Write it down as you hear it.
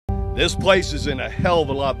This place is in a hell of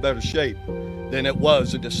a lot better shape than it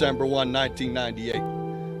was in December 1, 1998.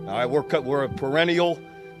 All right, we're a perennial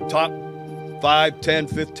top 5, 10,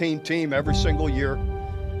 15 team every single year.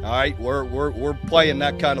 All right, we're playing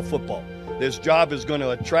that kind of football. This job is going to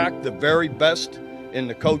attract the very best in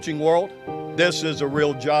the coaching world. This is a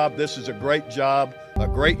real job. This is a great job, a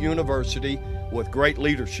great university with great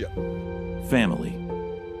leadership. Family.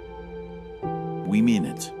 We mean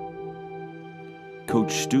it.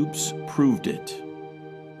 Coach Stoops proved it.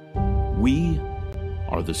 We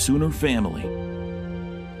are the Sooner family.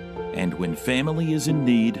 And when family is in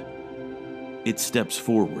need, it steps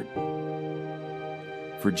forward.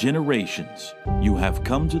 For generations, you have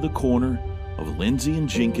come to the corner of Lindsay and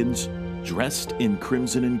Jenkins dressed in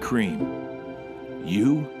crimson and cream.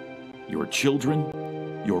 You, your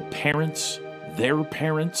children, your parents, their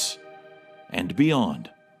parents, and beyond.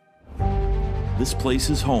 This place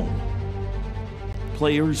is home.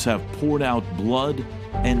 Players have poured out blood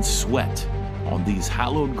and sweat on these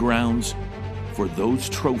hallowed grounds for those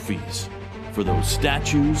trophies, for those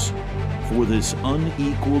statues, for this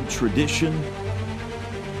unequaled tradition,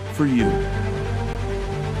 for you,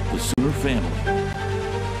 the Sooner family.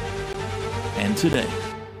 And today,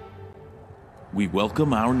 we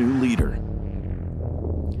welcome our new leader.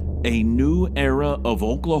 A new era of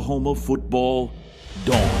Oklahoma football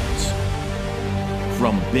dawns.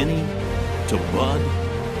 From Benny to Bud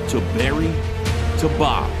to Barry to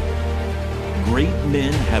Bob, great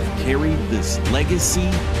men have carried this legacy,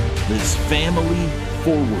 this family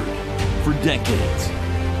forward for decades.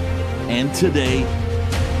 And today,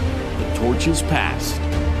 the torch is passed.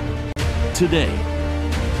 Today,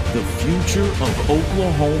 the future of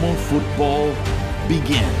Oklahoma football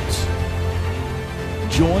begins.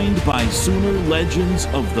 Joined by Sooner legends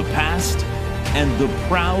of the past and the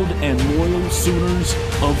proud and loyal Sooners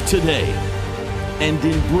of today, and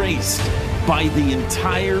embraced by the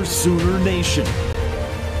entire Sooner Nation.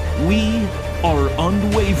 We are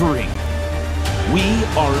unwavering. We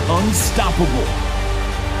are unstoppable.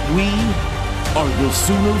 We are the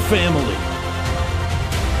Sooner family.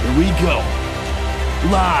 Here we go.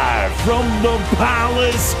 Live from the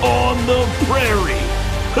Palace on the Prairie,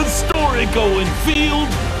 historic Owen Field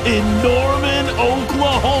in Norman,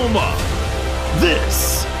 Oklahoma.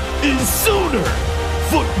 This is Sooner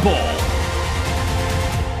football.